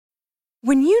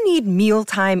When you need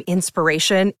mealtime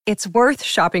inspiration, it's worth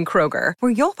shopping Kroger,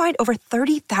 where you'll find over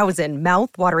 30,000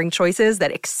 mouth-watering choices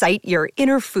that excite your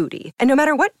inner foodie. And no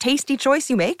matter what tasty choice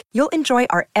you make, you'll enjoy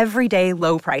our everyday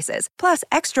low prices, plus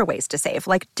extra ways to save,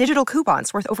 like digital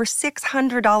coupons worth over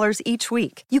 $600 each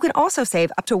week. You can also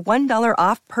save up to $1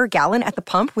 off per gallon at the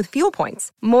pump with fuel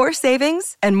points. More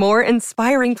savings and more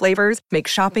inspiring flavors make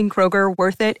shopping Kroger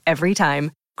worth it every time.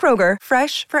 Kroger,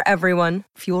 fresh for everyone.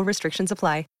 Fuel restrictions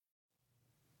apply.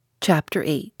 Chapter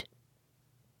 8.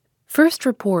 First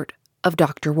Report of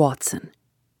Dr. Watson.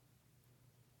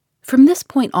 From this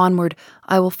point onward,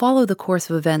 I will follow the course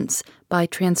of events by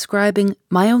transcribing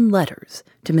my own letters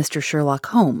to Mr. Sherlock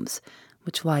Holmes,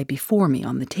 which lie before me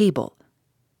on the table.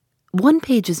 One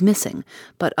page is missing,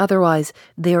 but otherwise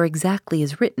they are exactly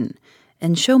as written,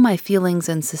 and show my feelings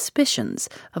and suspicions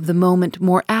of the moment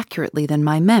more accurately than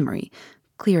my memory,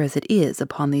 clear as it is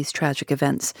upon these tragic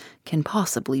events, can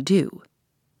possibly do.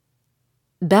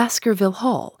 Baskerville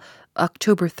Hall,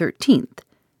 October 13th.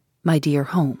 My dear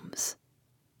Holmes.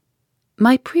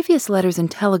 My previous letters and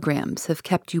telegrams have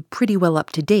kept you pretty well up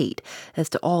to date as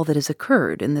to all that has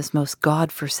occurred in this most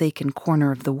God-forsaken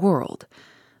corner of the world.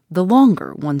 The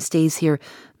longer one stays here,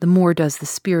 the more does the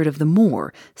spirit of the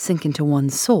moor sink into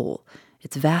one's soul,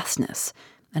 its vastness,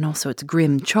 and also its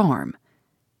grim charm.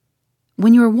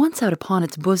 When you are once out upon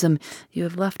its bosom, you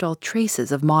have left all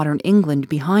traces of modern England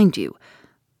behind you.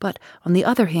 But, on the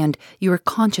other hand, you are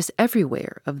conscious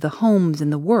everywhere of the homes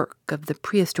and the work of the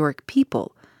prehistoric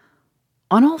people.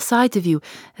 On all sides of you,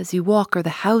 as you walk, are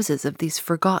the houses of these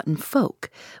forgotten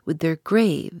folk, with their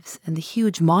graves and the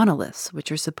huge monoliths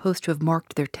which are supposed to have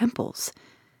marked their temples.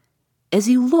 As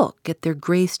you look at their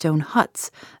grey stone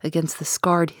huts against the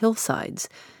scarred hillsides,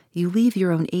 you leave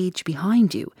your own age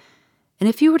behind you, and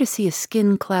if you were to see a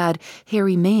skin-clad,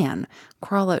 hairy man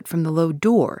crawl out from the low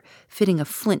door, fitting a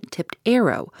flint-tipped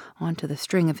arrow onto the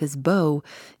string of his bow,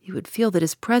 you would feel that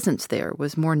his presence there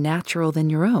was more natural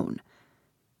than your own.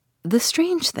 The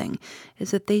strange thing is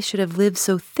that they should have lived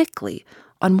so thickly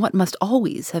on what must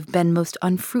always have been most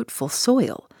unfruitful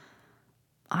soil.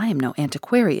 I am no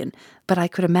antiquarian, but I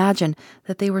could imagine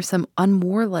that they were some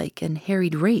unwarlike and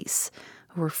harried race,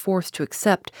 who were forced to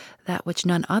accept that which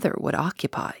none other would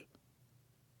occupy.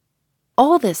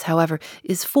 All this, however,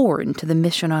 is foreign to the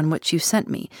mission on which you sent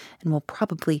me, and will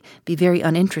probably be very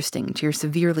uninteresting to your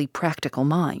severely practical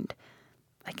mind.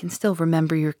 I can still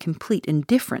remember your complete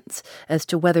indifference as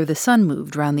to whether the sun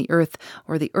moved round the earth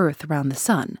or the earth round the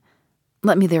sun.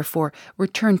 Let me, therefore,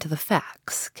 return to the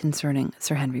facts concerning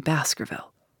Sir Henry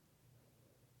Baskerville.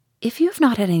 If you have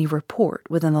not had any report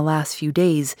within the last few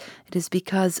days, it is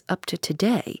because, up to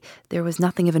today, there was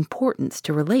nothing of importance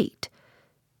to relate.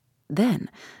 Then,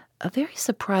 a very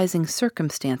surprising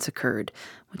circumstance occurred,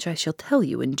 which I shall tell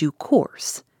you in due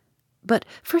course. But,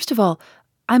 first of all,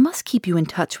 I must keep you in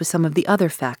touch with some of the other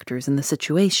factors in the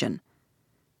situation.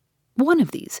 One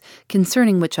of these,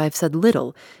 concerning which I have said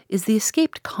little, is the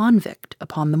escaped convict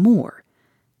upon the moor.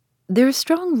 There is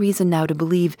strong reason now to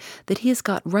believe that he has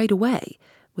got right away,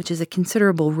 which is a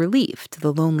considerable relief to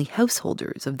the lonely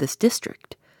householders of this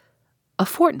district. A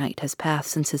fortnight has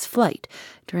passed since his flight,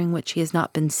 during which he has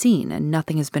not been seen and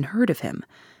nothing has been heard of him.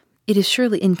 It is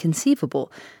surely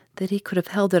inconceivable that he could have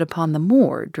held it upon the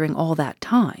moor during all that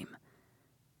time.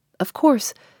 Of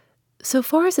course, so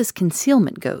far as his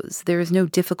concealment goes, there is no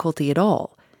difficulty at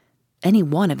all. Any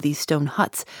one of these stone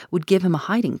huts would give him a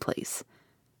hiding place.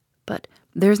 But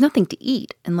there is nothing to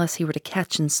eat unless he were to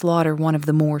catch and slaughter one of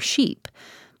the moor sheep.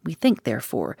 We think,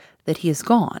 therefore, that he is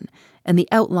gone, and the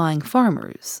outlying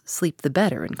farmers sleep the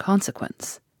better in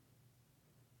consequence.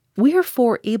 We are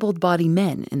 4 able-bodied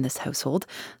men in this household,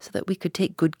 so that we could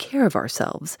take good care of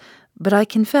ourselves, but I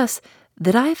confess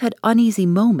that I have had uneasy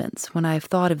moments when I have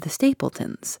thought of the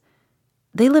Stapletons.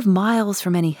 They live miles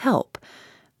from any help.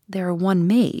 There are one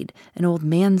maid, an old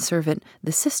manservant,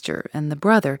 the sister, and the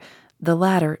brother, the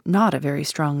latter not a very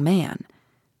strong man.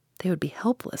 They would be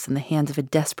helpless in the hands of a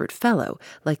desperate fellow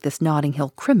like this Notting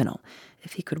Hill criminal,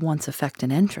 if he could once effect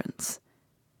an entrance.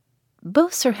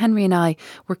 Both Sir Henry and I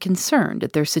were concerned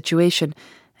at their situation,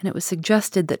 and it was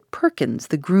suggested that Perkins,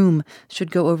 the groom,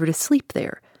 should go over to sleep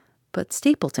there, but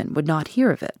Stapleton would not hear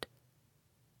of it.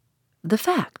 The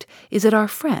fact is that our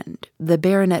friend, the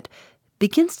baronet,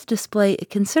 begins to display a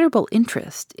considerable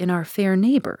interest in our fair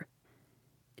neighbour.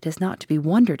 It is not to be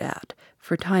wondered at,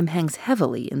 for time hangs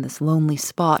heavily in this lonely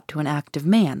spot to an active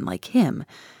man like him,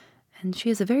 and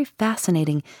she is a very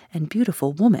fascinating and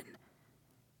beautiful woman.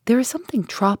 There is something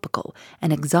tropical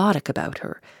and exotic about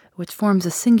her, which forms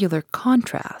a singular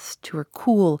contrast to her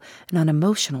cool and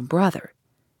unemotional brother.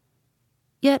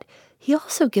 Yet he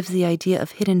also gives the idea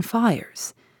of hidden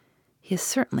fires. He is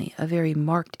certainly a very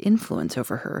marked influence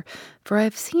over her, for I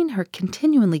have seen her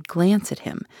continually glance at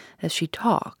him as she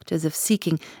talked, as if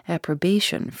seeking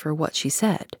approbation for what she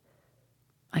said.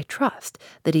 I trust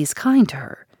that he is kind to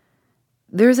her.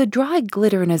 There is a dry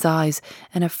glitter in his eyes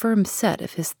and a firm set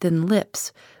of his thin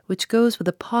lips, which goes with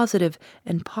a positive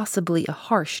and possibly a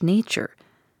harsh nature.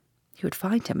 You would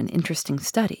find him an interesting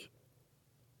study.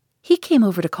 He came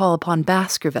over to call upon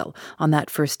Baskerville on that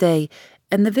first day,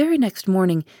 and the very next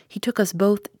morning he took us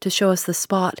both to show us the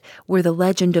spot where the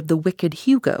legend of the wicked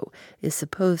Hugo is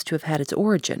supposed to have had its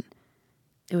origin.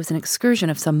 It was an excursion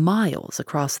of some miles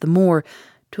across the moor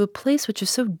to a place which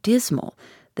is so dismal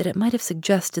that it might have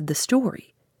suggested the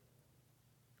story.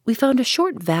 We found a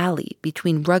short valley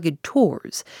between rugged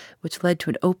tors, which led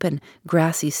to an open,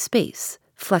 grassy space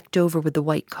flecked over with the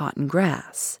white cotton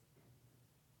grass.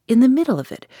 In the middle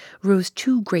of it rose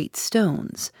two great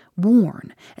stones,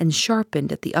 worn and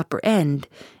sharpened at the upper end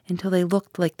until they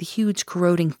looked like the huge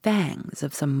corroding fangs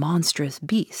of some monstrous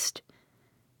beast.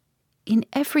 In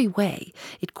every way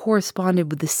it corresponded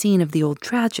with the scene of the old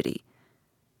tragedy.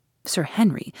 Sir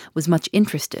Henry was much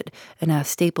interested and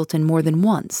asked Stapleton more than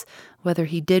once whether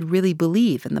he did really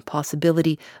believe in the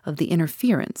possibility of the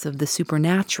interference of the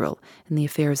supernatural in the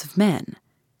affairs of men.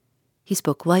 He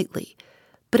spoke lightly,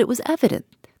 but it was evident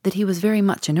that he was very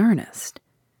much in earnest.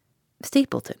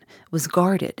 Stapleton was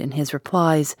guarded in his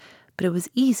replies, but it was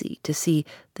easy to see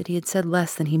that he had said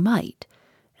less than he might,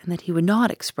 and that he would not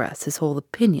express his whole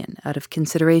opinion out of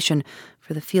consideration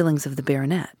for the feelings of the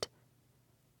baronet.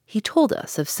 He told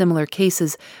us of similar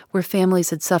cases where families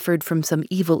had suffered from some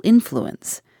evil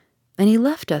influence, and he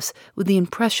left us with the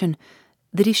impression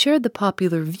that he shared the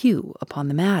popular view upon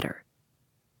the matter.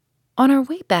 On our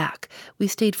way back, we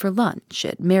stayed for lunch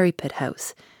at Merrypit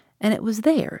House, and it was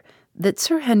there that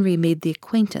Sir Henry made the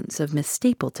acquaintance of Miss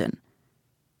Stapleton.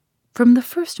 From the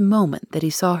first moment that he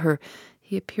saw her,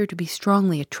 he appeared to be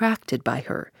strongly attracted by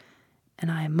her,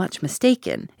 and I am much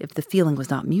mistaken if the feeling was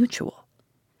not mutual.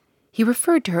 He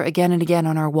referred to her again and again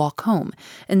on our walk home,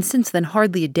 and since then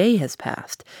hardly a day has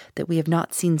passed that we have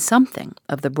not seen something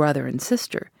of the brother and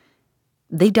sister.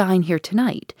 They dine here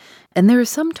tonight, and there is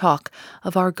some talk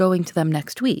of our going to them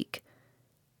next week.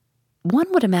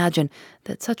 One would imagine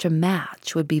that such a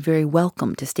match would be very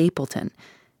welcome to Stapleton,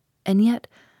 and yet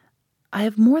I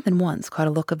have more than once caught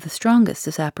a look of the strongest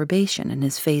disapprobation in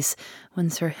his face when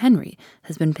Sir Henry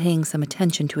has been paying some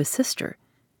attention to his sister.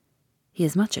 He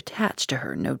is much attached to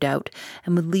her, no doubt,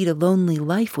 and would lead a lonely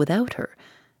life without her,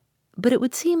 but it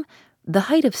would seem the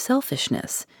height of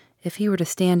selfishness if he were to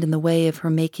stand in the way of her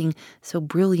making so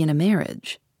brilliant a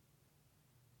marriage.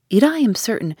 Yet I am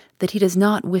certain that he does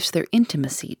not wish their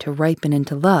intimacy to ripen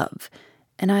into love,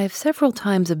 and I have several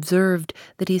times observed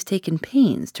that he has taken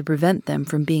pains to prevent them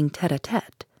from being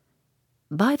tete-a-tete.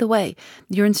 By the way,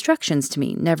 your instructions to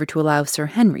me never to allow Sir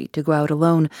Henry to go out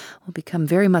alone will become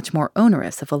very much more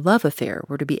onerous if a love affair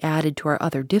were to be added to our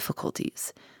other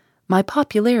difficulties. My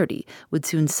popularity would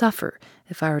soon suffer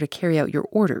if I were to carry out your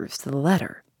orders to the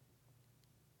letter.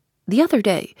 The other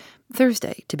day,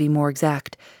 Thursday to be more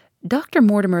exact, Dr.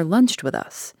 Mortimer lunched with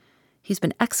us. He's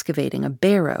been excavating a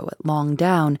barrow at Long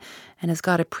Down and has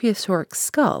got a prehistoric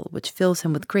skull which fills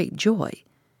him with great joy.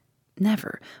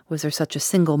 Never was there such a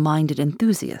single-minded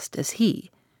enthusiast as he.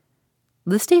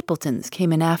 The Stapletons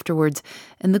came in afterwards,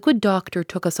 and the good doctor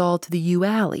took us all to the yew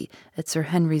alley at Sir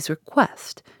Henry's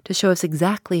request to show us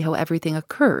exactly how everything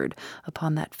occurred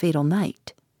upon that fatal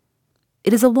night.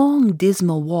 It is a long,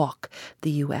 dismal walk, the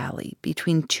yew alley,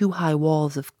 between two high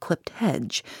walls of clipped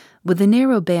hedge, with a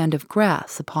narrow band of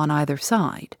grass upon either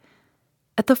side.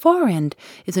 At the far end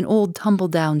is an old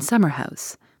tumble-down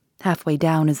summer-house. Halfway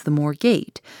down is the moor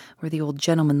gate, where the old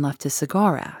gentleman left his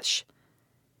cigar-ash.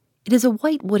 It is a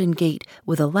white wooden gate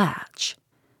with a latch.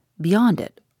 Beyond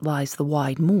it lies the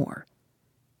wide moor.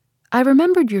 I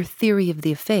remembered your theory of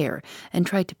the affair and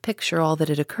tried to picture all that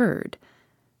had occurred.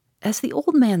 As the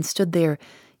old man stood there,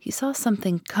 he saw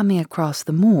something coming across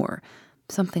the moor,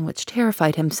 something which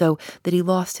terrified him so that he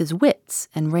lost his wits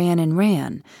and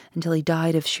ran until he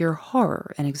died of sheer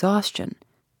horror and exhaustion.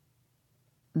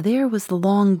 There was the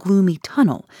long, gloomy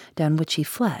tunnel down which he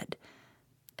fled.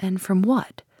 And from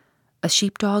what? A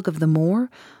sheepdog of the moor,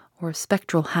 or a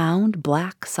spectral hound,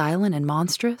 black, silent, and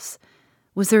monstrous?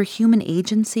 Was there a human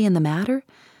agency in the matter?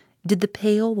 Did the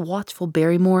pale, watchful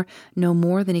Barrymore know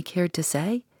more than he cared to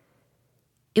say?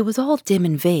 It was all dim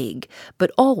and vague,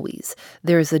 but always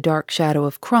there is a dark shadow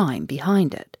of crime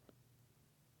behind it.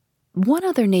 One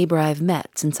other neighbor I have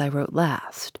met since I wrote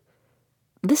last.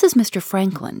 This is Mr.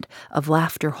 Frankland of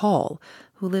Laughter Hall,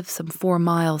 who lives some 4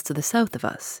 miles to the south of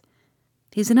us.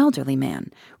 He's an elderly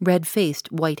man,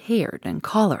 red-faced, white-haired, and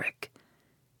choleric.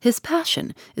 His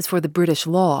passion is for the British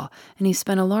law, and he's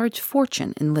spent a large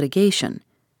fortune in litigation.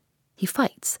 He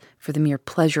fights for the mere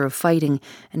pleasure of fighting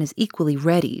and is equally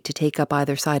ready to take up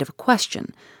either side of a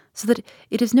question, so that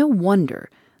it is no wonder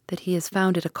that he has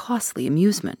found it a costly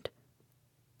amusement.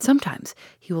 Sometimes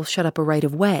he will shut up a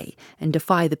right-of-way and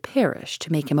defy the parish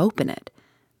to make him open it.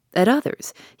 At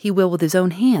others, he will with his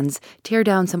own hands tear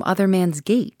down some other man's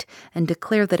gate and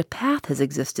declare that a path has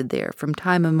existed there from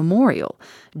time immemorial,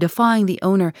 defying the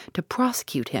owner to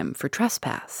prosecute him for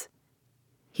trespass.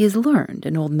 He has learned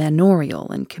an old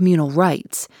manorial and communal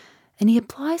rights, and he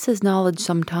applies his knowledge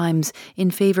sometimes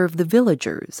in favor of the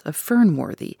villagers of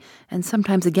Fernworthy and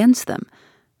sometimes against them,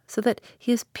 so that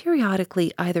he is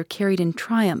periodically either carried in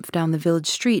triumph down the village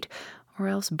street or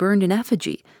else burned in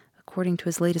effigy, according to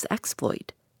his latest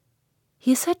exploit.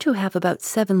 He is said to have about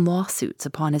 7 lawsuits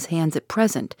upon his hands at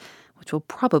present, which will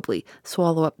probably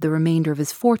swallow up the remainder of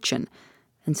his fortune,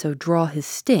 and so draw his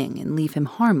sting and leave him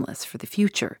harmless for the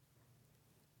future.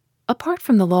 Apart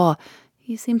from the law,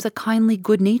 he seems a kindly,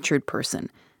 good-natured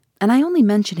person, and I only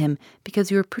mention him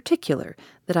because you are particular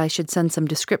that I should send some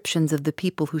descriptions of the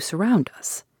people who surround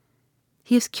us.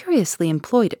 He is curiously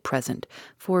employed at present,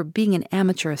 for, being an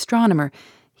amateur astronomer,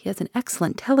 he has an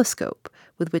excellent telescope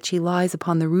with which he lies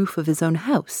upon the roof of his own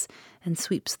house and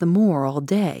sweeps the moor all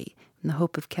day in the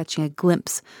hope of catching a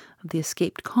glimpse of the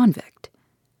escaped convict.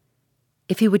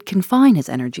 If he would confine his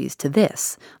energies to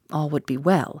this, all would be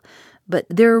well, but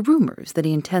there are rumors that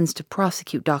he intends to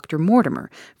prosecute Dr. Mortimer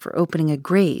for opening a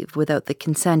grave without the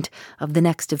consent of the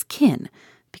next of kin,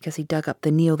 because he dug up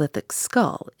the Neolithic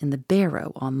skull in the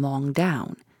barrow on Long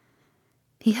Down.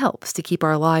 He helps to keep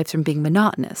our lives from being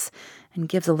monotonous and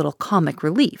gives a little comic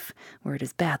relief where it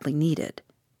is badly needed.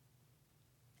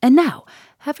 And now,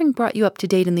 having brought you up to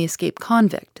date in the escaped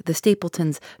convict, the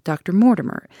Stapletons, Dr.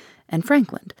 Mortimer, and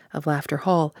Frankland of Laughter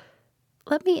Hall,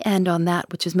 let me end on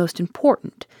that which is most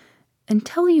important and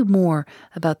tell you more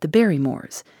about the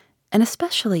Barrymores, and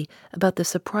especially about the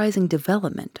surprising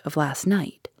development of last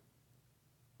night.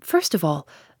 First of all,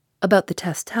 about the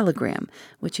test telegram,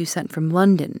 which you sent from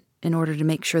London in order to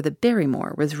make sure that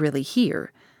Barrymore was really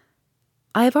here.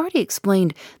 I have already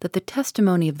explained that the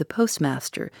testimony of the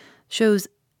postmaster shows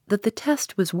that the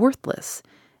test was worthless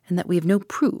and that we have no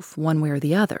proof one way or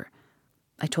the other.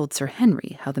 I told Sir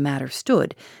Henry how the matter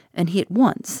stood, and he at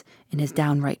once, in his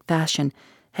downright fashion,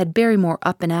 had Barrymore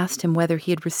up and asked him whether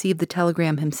he had received the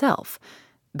telegram himself.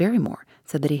 Barrymore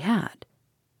said that he had.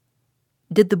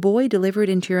 "Did the boy deliver it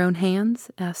into your own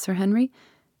hands?" asked Sir Henry.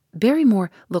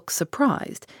 Barrymore looked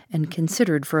surprised and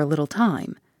considered for a little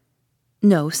time.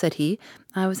 "No," said he.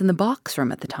 "I was in the box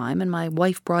room at the time, and my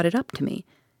wife brought it up to me."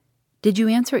 "Did you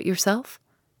answer it yourself?"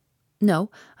 "No,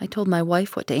 I told my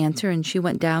wife what to answer, and she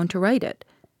went down to write it."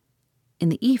 In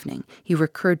the evening he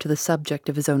recurred to the subject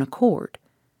of his own accord.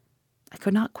 "I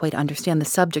could not quite understand the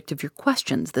subject of your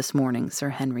questions this morning, Sir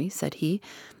Henry," said he.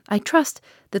 "I trust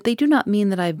that they do not mean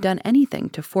that I have done anything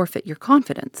to forfeit your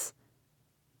confidence."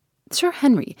 Sir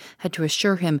Henry had to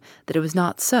assure him that it was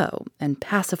not so, and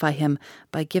pacify him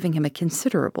by giving him a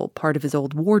considerable part of his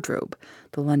old wardrobe,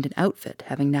 the London outfit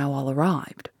having now all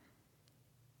arrived.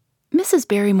 "Mrs.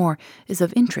 Barrymore is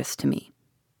of interest to me.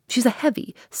 She's a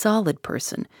heavy, solid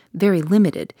person, very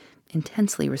limited,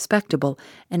 intensely respectable,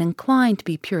 and inclined to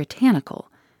be puritanical.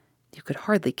 You could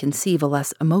hardly conceive a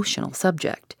less emotional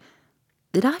subject.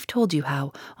 That I've told you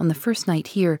how, on the first night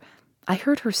here, I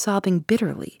heard her sobbing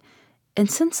bitterly,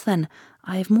 and since then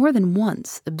I have more than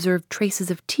once observed traces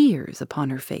of tears upon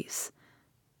her face.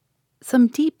 Some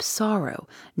deep sorrow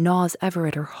gnaws ever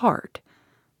at her heart.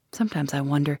 Sometimes I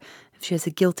wonder if she has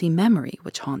a guilty memory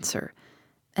which haunts her,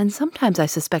 and sometimes I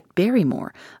suspect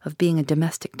Barrymore of being a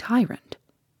domestic tyrant.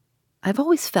 I've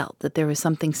always felt that there was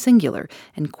something singular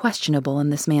and questionable in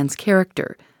this man's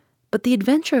character, but the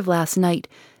adventure of last night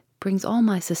brings all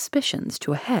my suspicions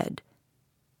to a head.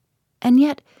 And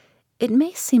yet, it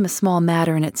may seem a small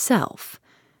matter in itself.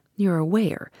 You're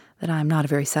aware that I am not a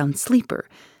very sound sleeper,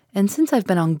 and since I've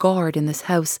been on guard in this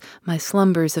house, my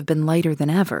slumbers have been lighter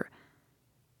than ever.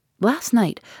 Last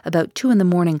night, about 2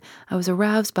 a.m, I was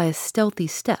aroused by a stealthy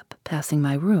step passing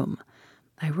my room.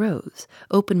 I rose,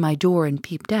 opened my door, and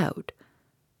peeped out.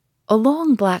 A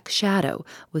long black shadow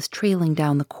was trailing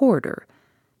down the corridor.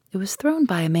 It was thrown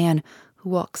by a man who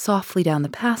walked softly down the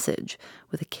passage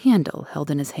with a candle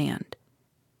held in his hand.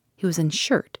 He was in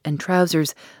shirt and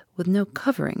trousers with no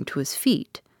covering to his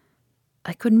feet.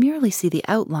 I could merely see the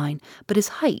outline, but his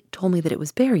height told me that it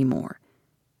was Barrymore.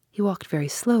 He walked very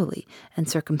slowly and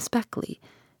circumspectly,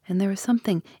 and there was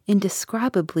something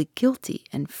indescribably guilty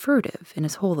and furtive in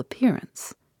his whole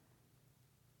appearance.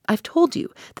 I've told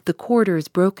you that the corridor is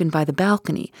broken by the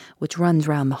balcony which runs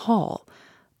round the hall,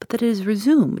 but that it is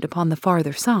resumed upon the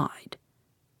farther side.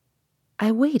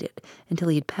 I waited until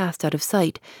he had passed out of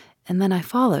sight, and then I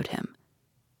followed him.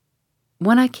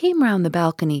 When I came round the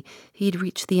balcony, he had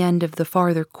reached the end of the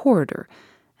farther corridor,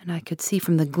 and I could see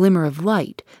from the glimmer of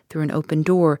light through an open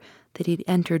door that he had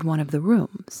entered one of the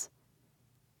rooms.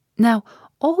 Now,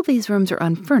 all these rooms are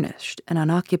unfurnished and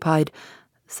unoccupied,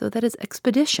 so that his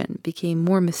expedition became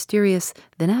more mysterious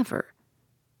than ever.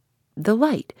 The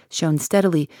light shone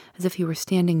steadily as if he were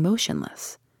standing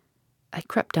motionless. I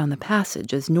crept down the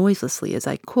passage as noiselessly as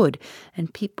I could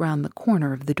and peeped round the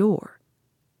corner of the door.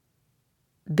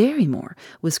 Barrymore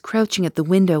was crouching at the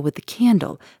window with the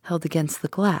candle held against the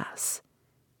glass.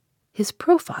 His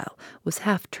profile was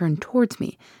half turned towards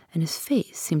me, and his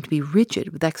face seemed to be rigid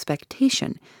with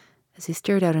expectation as he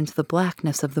stared out into the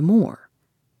blackness of the moor.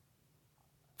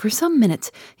 For some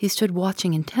minutes he stood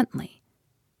watching intently.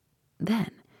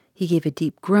 Then he gave a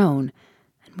deep groan,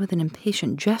 and with an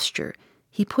impatient gesture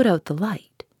he put out the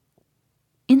light.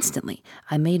 Instantly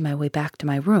I made my way back to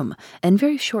my room, and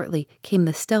very shortly came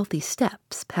the stealthy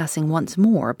steps passing once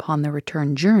more upon their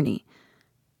return journey.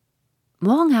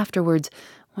 Long afterwards,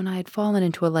 when I had fallen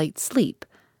into a light sleep,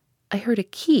 I heard a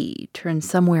key turn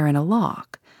somewhere in a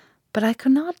lock, but I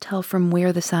could not tell from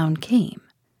where the sound came.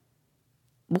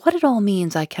 What it all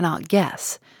means I cannot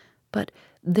guess, but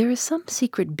there is some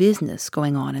secret business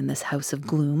going on in this house of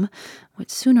gloom, which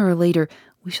sooner or later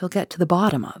we shall get to the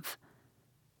bottom of.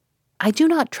 I do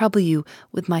not trouble you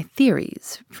with my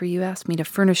theories, for you asked me to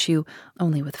furnish you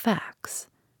only with facts.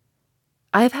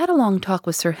 I have had a long talk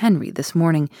with Sir Henry this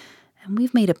morning, and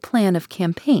we've made a plan of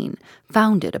campaign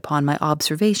founded upon my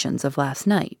observations of last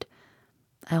night.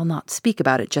 I'll not speak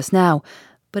about it just now,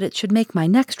 but it should make my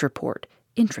next report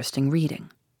interesting reading.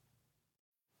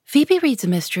 Phoebe Reads a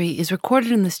Mystery is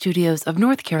recorded in the studios of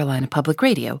North Carolina Public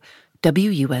Radio,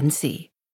 WUNC.